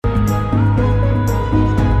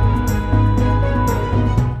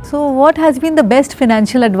what has been the best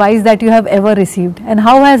financial advice that you have ever received, and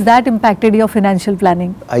how has that impacted your financial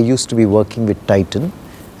planning? I used to be working with Titan,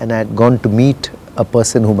 and I had gone to meet a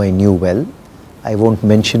person whom I knew well. I won't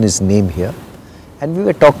mention his name here. And we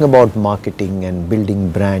were talking about marketing and building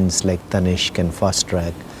brands like Tanishq and Fast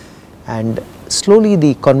Track. And slowly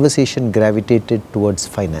the conversation gravitated towards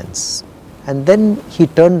finance. And then he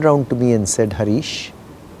turned around to me and said, Harish,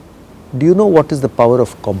 do you know what is the power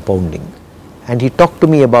of compounding? And he talked to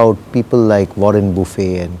me about people like Warren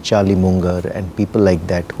Buffett and Charlie Munger and people like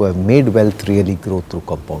that who have made wealth really grow through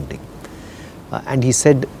compounding. And he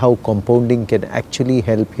said how compounding can actually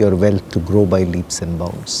help your wealth to grow by leaps and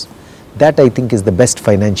bounds. That, I think, is the best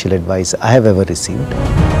financial advice I have ever received.